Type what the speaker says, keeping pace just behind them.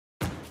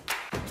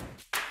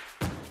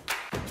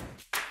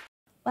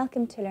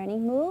Welcome to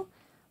Learning Mo.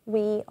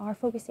 We are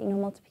focusing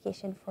on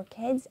multiplication for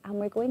kids and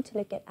we're going to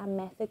look at a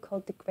method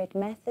called the grid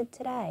method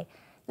today.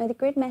 Now the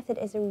grid method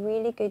is a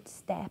really good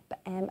step,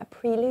 a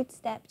prelude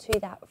step to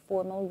that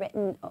formal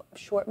written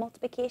short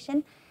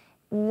multiplication.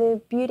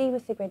 The beauty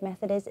with the grid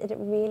method is it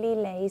really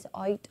lays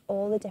out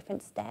all the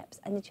different steps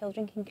and the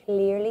children can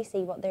clearly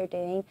see what they're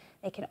doing.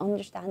 They can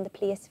understand the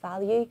place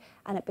value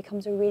and it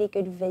becomes a really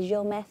good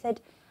visual method.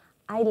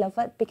 I love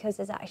it because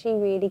it's actually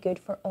really good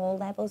for all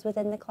levels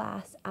within the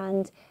class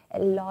and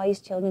it allows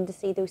children to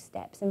see those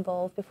steps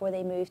involved before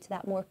they move to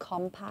that more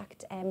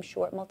compact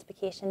short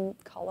multiplication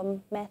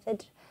column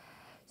method.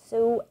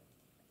 So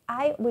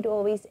I would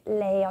always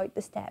lay out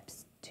the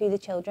steps to the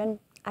children.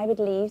 I would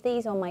leave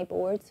these on my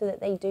board so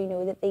that they do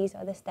know that these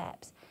are the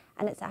steps,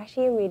 and it's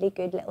actually a really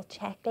good little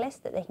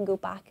checklist that they can go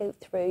back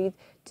through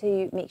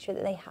to make sure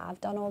that they have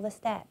done all the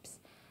steps.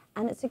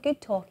 And it's a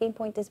good talking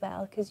point as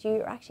well because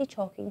you're actually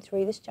talking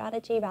through the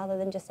strategy rather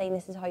than just saying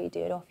this is how you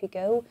do it, off you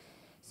go.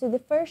 So the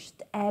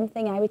first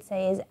thing I would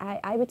say is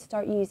I would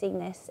start using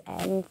this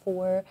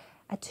for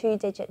a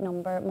 2-digit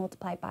number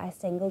multiplied by a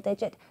single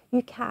digit.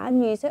 You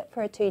can use it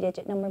for a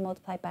 2-digit number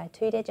multiplied by a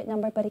 2-digit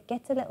number, but it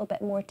gets a little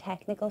bit more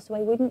technical, so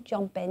I wouldn't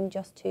jump in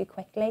just too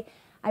quickly.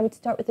 I would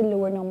start with the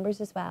lower numbers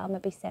as well,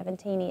 maybe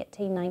 17,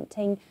 18,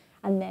 19,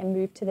 and then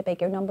move to the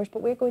bigger numbers.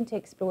 But we're going to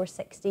explore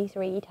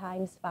 63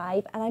 times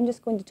 5, and I'm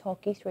just going to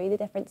talk you through the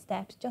different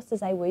steps just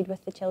as I would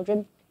with the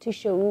children to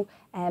show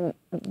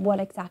what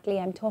exactly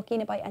I'm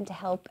talking about and to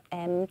help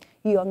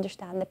you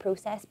understand the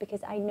process,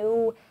 because I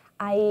know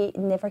I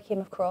never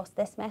came across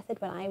this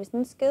method when I was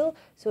in school,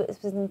 so it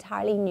was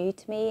entirely new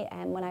to me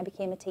when I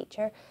became a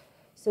teacher.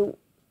 So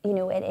you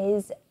know, it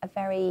is a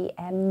very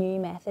new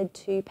method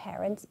to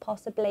parents,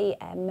 possibly,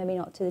 maybe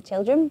not to the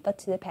children, but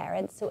to the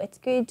parents. So it's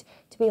good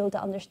to be able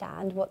to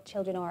understand what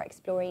children are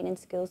exploring in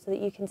school so that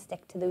you can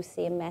stick to those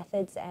same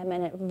methods and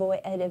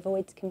it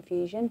avoids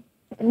confusion.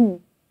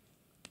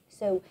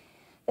 So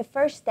the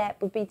first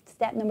step would be,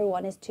 step number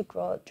 1 is to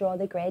draw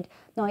the grid.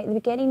 Now at the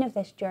beginning of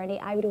this journey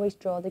I would always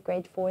draw the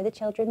grid for the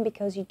children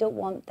because you don't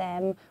want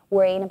them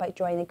worrying about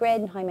drawing the grid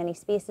and how many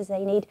spaces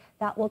they need.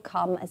 That will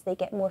come as they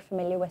get more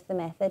familiar with the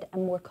method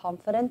and more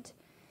confident.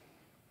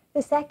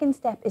 The second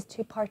step is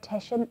to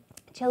partition.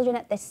 Children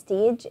at this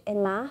stage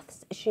in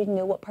maths should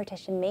know what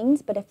partition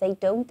means, but if they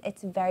don't,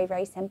 it's very,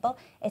 very simple.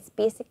 It's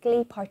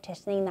basically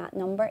partitioning that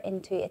number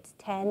into its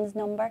tens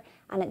number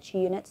and its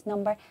units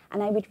number.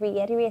 And I would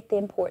reiterate the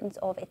importance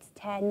of its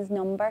tens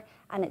number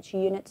and its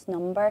units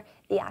number,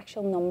 the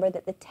actual number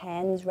that the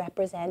tens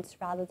represents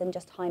rather than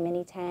just how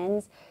many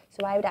tens.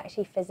 So I would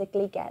actually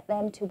physically get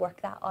them to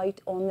work that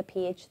out on the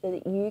page so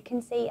that you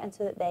can see and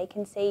so that they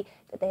can see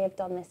that they have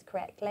done this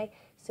correctly.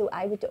 So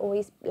I would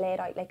always lay it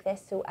out like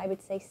this. So I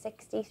would say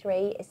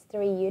 63 is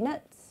 3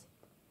 units.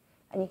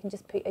 And you can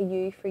just put a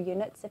U for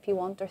units if you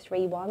want, or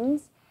 3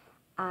 ones.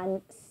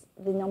 And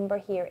the number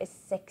here is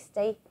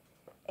 60.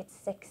 It's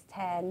 6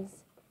 tens.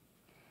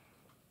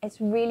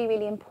 It's really,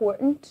 really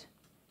important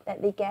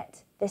that they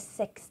get the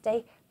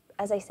 60.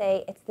 As I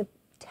say, it's the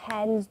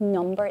tens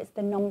number. It's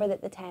the number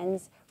that the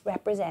tens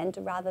represent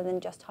rather than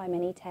just how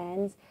many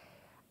tens.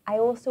 I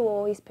also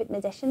always put an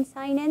addition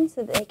sign in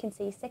so that they can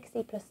see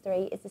 60 plus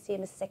 3 is the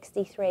same as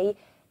 63.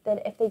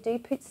 That if they do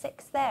put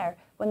 6 there,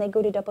 when they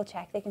go to double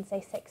check, they can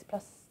say 6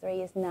 plus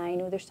 3 is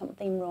 9, or there's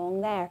something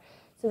wrong there.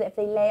 So that if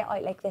they lay it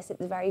out like this,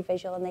 it's very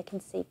visual and they can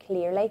see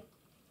clearly.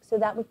 So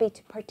that would be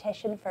to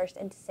partition first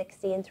into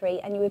 60 and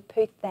 3, and you would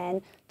put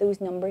then those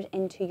numbers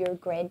into your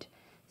grid.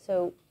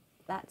 So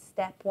that's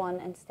step 1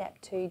 and step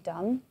 2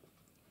 done.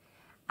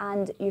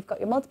 And you've got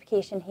your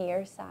multiplication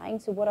here sign.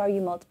 So what are you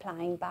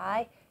multiplying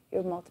by?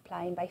 You're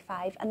multiplying by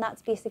 5, and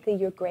that's basically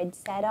your grid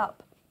set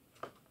up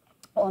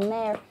on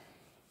there.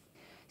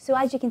 So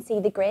as you can see,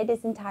 the grid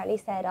is entirely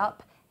set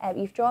up.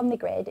 You've drawn the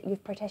grid,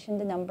 you've partitioned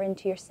the number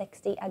into your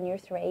 60 and your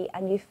 3,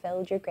 and you've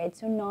filled your grid.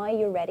 So now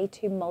you're ready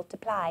to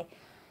multiply.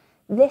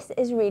 This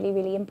is really,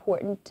 really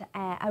important,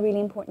 a really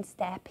important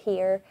step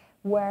here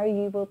where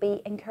you will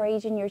be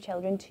encouraging your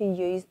children to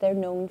use their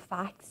known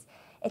facts.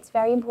 It's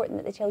very important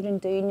that the children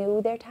do know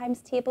their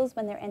times tables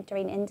when they're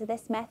entering into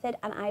this method,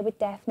 and I would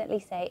definitely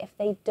say if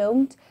they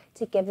don't,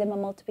 to give them a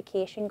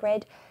multiplication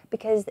grid,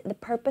 because the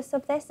purpose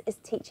of this is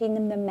teaching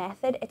them the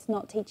method. It's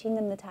not teaching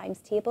them the times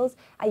tables,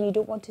 and you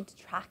don't want to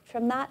detract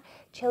from that.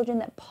 Children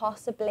that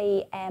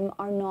possibly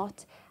are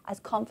not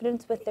as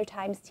confident with their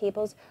times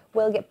tables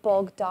will get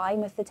bogged down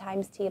with the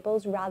times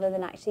tables rather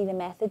than actually the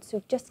method.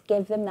 So just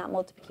give them that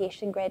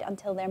multiplication grid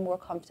until they're more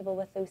comfortable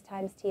with those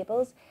times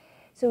tables.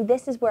 So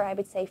this is where I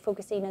would say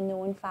focusing on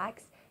known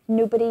facts.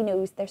 Nobody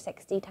knows their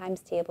 60 times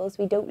tables.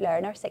 We don't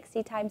learn our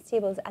 60 times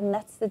tables, and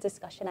that's the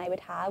discussion I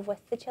would have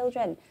with the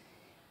children.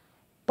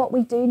 But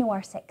we do know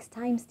our 6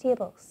 times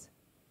tables,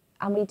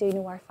 and we do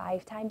know our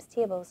 5 times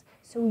tables.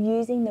 So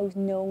using those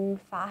known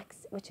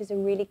facts, which is a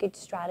really good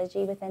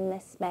strategy within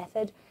this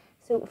method.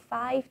 So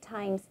 5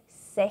 times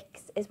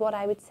 6 is what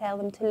I would tell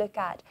them to look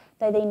at.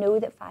 Now they know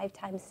that 5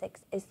 times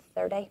 6 is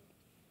 30,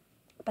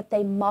 but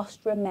they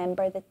must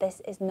remember that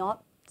this is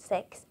not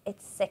 6,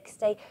 it's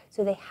 60.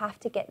 So they have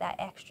to get that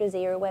extra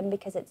 0 in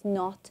because it's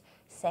not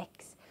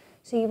 6.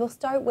 So you will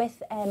start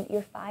with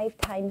your 5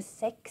 times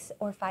 6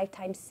 or 5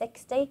 times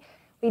 60.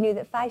 We knew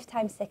that 5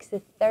 times 6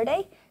 is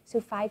 30,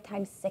 so 5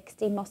 times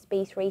 60 must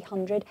be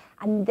 300.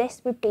 And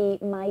this would be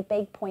my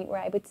big point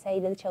where I would say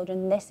to the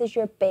children, this is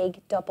your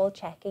big double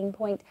checking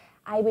point.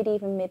 I would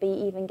maybe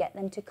even get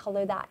them to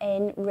colour that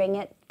in, ring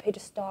it, put a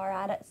star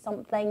at it,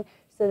 something,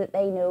 so that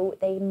they know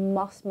they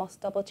must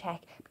double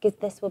check, because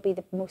this will be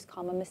the most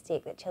common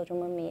mistake that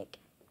children will make.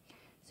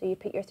 So you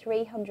put your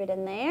 300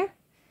 in there.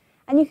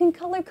 And you can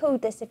colour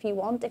code this if you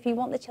want. If you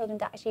want the children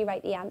to actually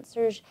write the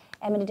answers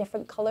in a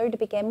different colour to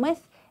begin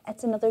with,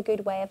 it's another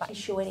good way of actually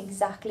showing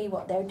exactly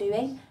what they're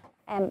doing.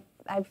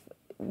 I've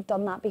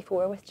done that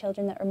before with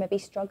children that are maybe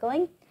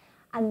struggling.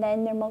 And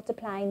then they're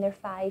multiplying their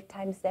 5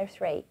 times their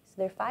 3. So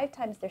their 5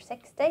 times their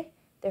 60,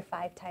 their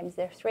 5 times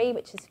their 3,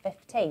 which is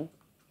 15.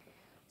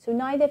 So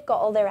now they've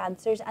got all their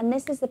answers. And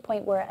this is the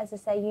point where, as I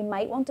say, you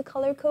might want to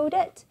colour code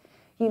it.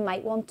 You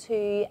might want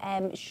to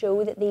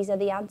show that these are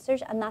the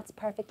answers, and that's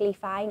perfectly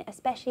fine,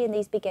 especially in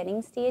these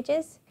beginning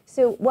stages.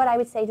 So what I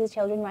would say to the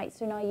children, right,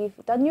 so now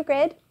you've done your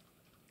grid,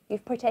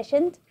 you've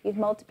partitioned, you've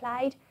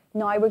multiplied,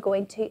 now we're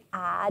going to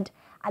add.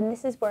 And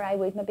this is where I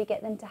would maybe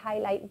get them to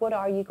highlight, what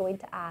are you going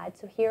to add?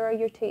 So here are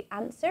your 2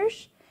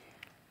 answers.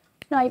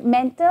 Now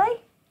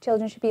mentally,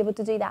 children should be able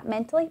to do that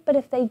mentally, but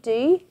if they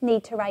do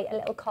need to write a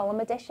little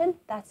column addition,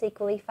 that's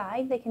equally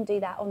fine. They can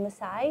do that on the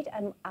side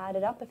and add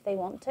it up if they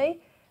want to.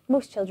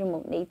 Most children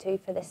won't need to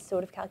for this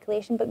sort of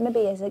calculation, but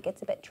maybe as it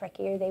gets a bit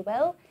trickier, they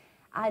will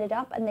add it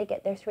up and they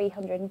get their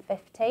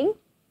 315.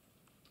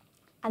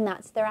 And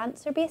that's their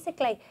answer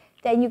basically.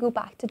 Then you go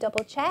back to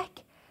double check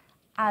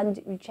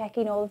and you're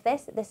checking all of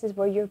this. This is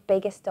where your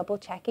biggest double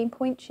checking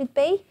point should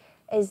be,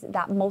 is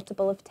that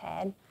multiple of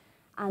 10,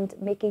 and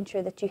making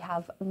sure that you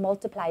have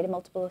multiplied a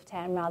multiple of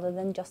 10 rather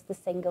than just the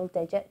single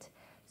digit.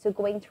 So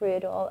going through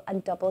it all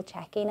and double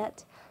checking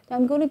it. Now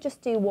I'm going to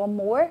just do one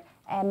more,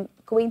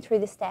 going through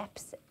the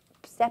steps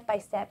step by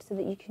step so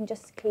that you can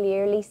just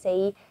clearly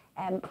see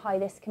how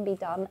this can be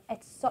done.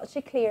 It's such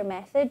a clear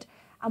method,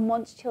 and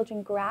once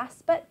children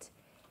grasp it,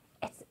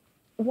 it's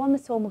one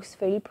that's almost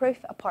foolproof,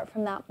 apart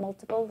from that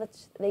multiple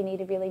that they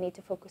really need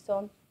to focus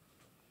on.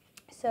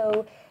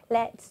 So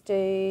let's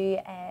do,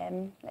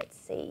 let's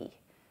see,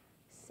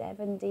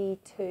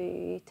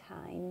 72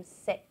 times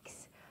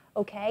 6.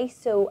 Okay,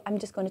 so I'm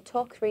just going to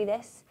talk through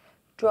this,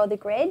 draw the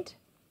grid.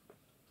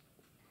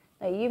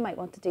 Now you might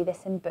want to do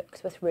this in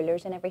books with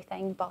rulers and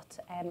everything, but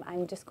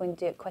I'm just going to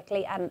do it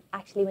quickly. And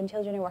actually when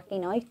children are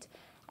working out,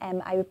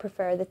 I would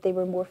prefer that they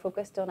were more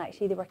focused on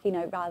actually the working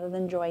out rather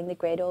than drawing the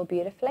grid all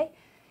beautifully.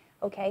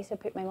 Okay, so I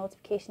put my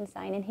multiplication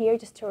sign in here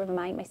just to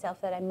remind myself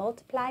that I'm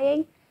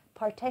multiplying.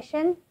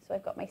 Partition, so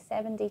I've got my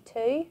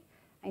 72.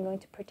 I'm going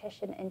to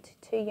partition into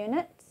 2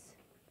 units.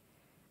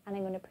 And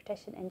I'm going to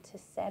partition into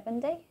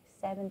 70.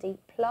 70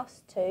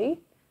 plus 2,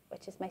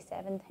 which is my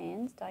 7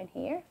 tens down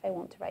here, if I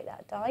want to write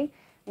that down.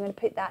 I'm going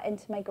to put that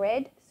into my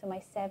grid, so my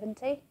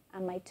 70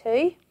 and my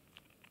 2.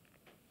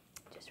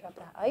 Just rub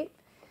that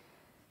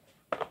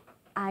out.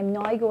 I'm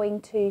now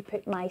going to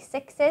put my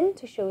 6 in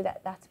to show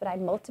that that's what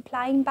I'm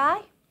multiplying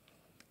by.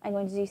 I'm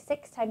going to do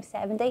 6 times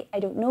 70. I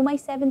don't know my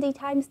 70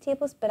 times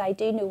tables, but I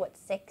do know what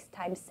 6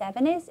 times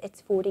 7 is.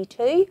 It's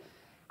 42.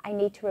 I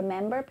need to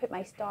remember, put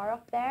my star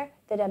up there,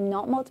 that I'm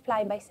not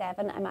multiplying by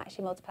 7, I'm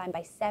actually multiplying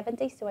by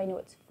 70, so I know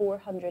it's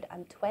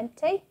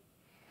 420.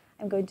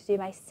 I'm going to do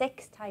my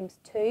 6 times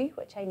 2,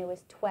 which I know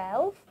is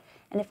 12.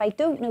 And if I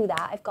don't know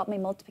that, I've got my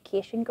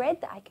multiplication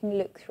grid that I can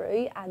look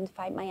through and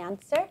find my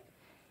answer.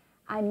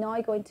 I'm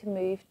now going to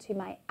move to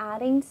my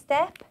adding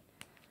step,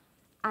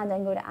 and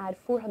I'm going to add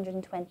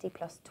 420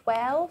 plus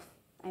 12.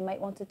 I might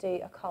want to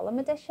do a column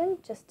addition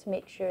just to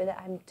make sure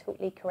that I'm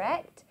totally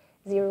correct.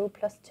 0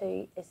 plus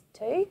 2 is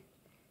 2,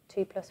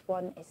 2 plus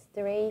 1 is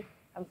 3,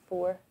 and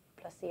 4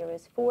 plus 0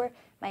 is 4.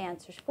 My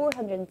answer is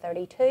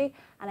 432,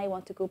 and I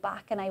want to go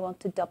back and I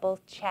want to double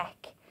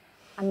check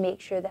and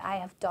make sure that I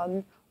have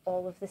done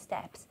all of the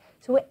steps.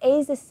 So it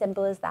is as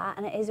simple as that,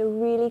 and it is a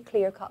really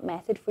clear-cut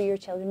method for your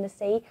children to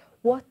see.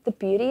 What the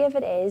beauty of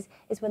it is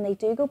when they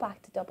do go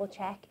back to double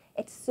check,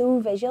 it's so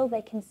visual.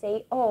 They can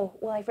see, oh,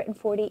 well, I've written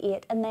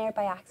 48 in there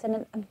by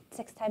accident, and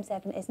 6 times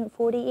 7 isn't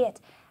 48.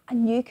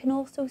 And you can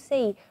also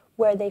see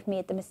where they've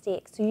made the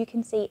mistake. So you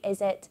can see,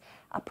 is it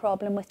a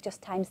problem with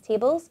just times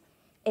tables?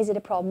 Is it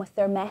a problem with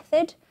their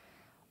method?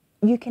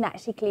 You can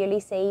actually clearly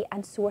see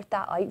and sort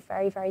that out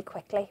very, very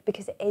quickly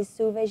because it is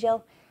so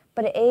visual.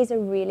 But it is a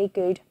really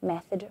good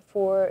method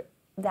for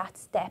that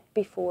step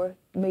before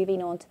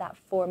moving on to that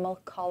formal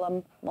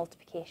column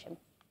multiplication.